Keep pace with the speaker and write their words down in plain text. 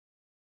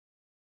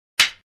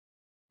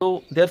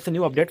So there's a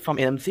new update from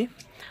NMC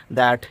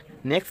that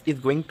next is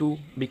going to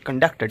be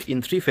conducted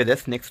in 3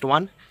 phases: next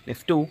 1,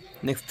 next 2,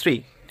 next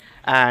 3,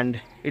 and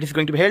it is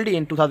going to be held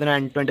in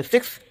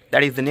 2026.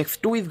 That is, the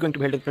next 2 is going to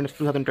be held in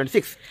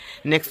 2026,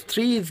 next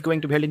 3 is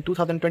going to be held in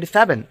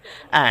 2027,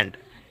 and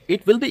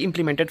it will be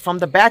implemented from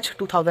the batch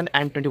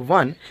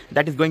 2021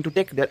 that is going to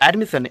take their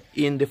admission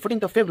in the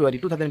 14th of February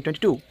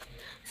 2022.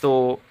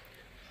 So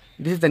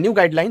this is the new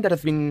guideline that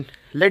has been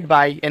led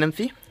by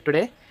NMC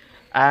today,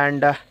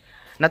 and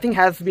nothing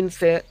has been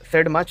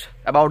said much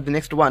about the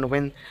next one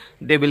when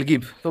they will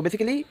give. So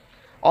basically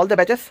all the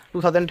batches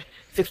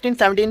 2016,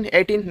 17,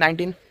 18,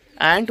 19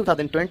 and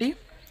 2020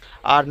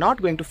 are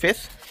not going to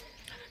face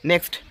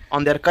next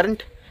on their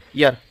current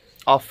year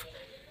of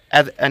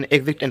as an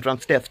exit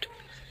entrance test.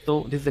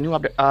 So this is the new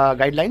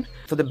guideline.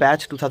 So the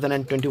batch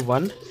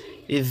 2021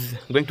 is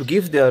going to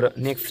give their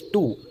next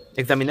 2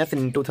 examination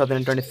in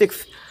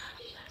 2026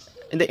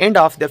 in the end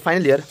of their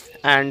final year,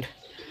 and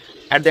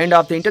at the end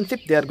of the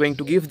internship they are going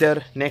to give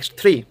their next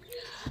 3.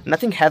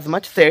 Nothing has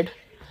much said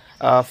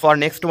for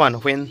next one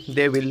when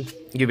they will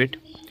give it.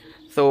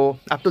 So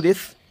up to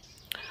this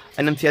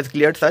NMC has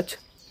cleared such.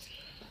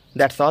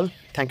 That's all.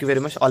 Thank you very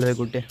much. All have a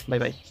good day. Bye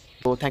bye.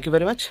 So thank you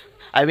very much.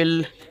 I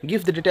will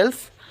give the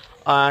details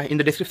in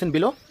the description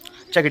below.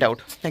 Check it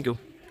out. Thank you.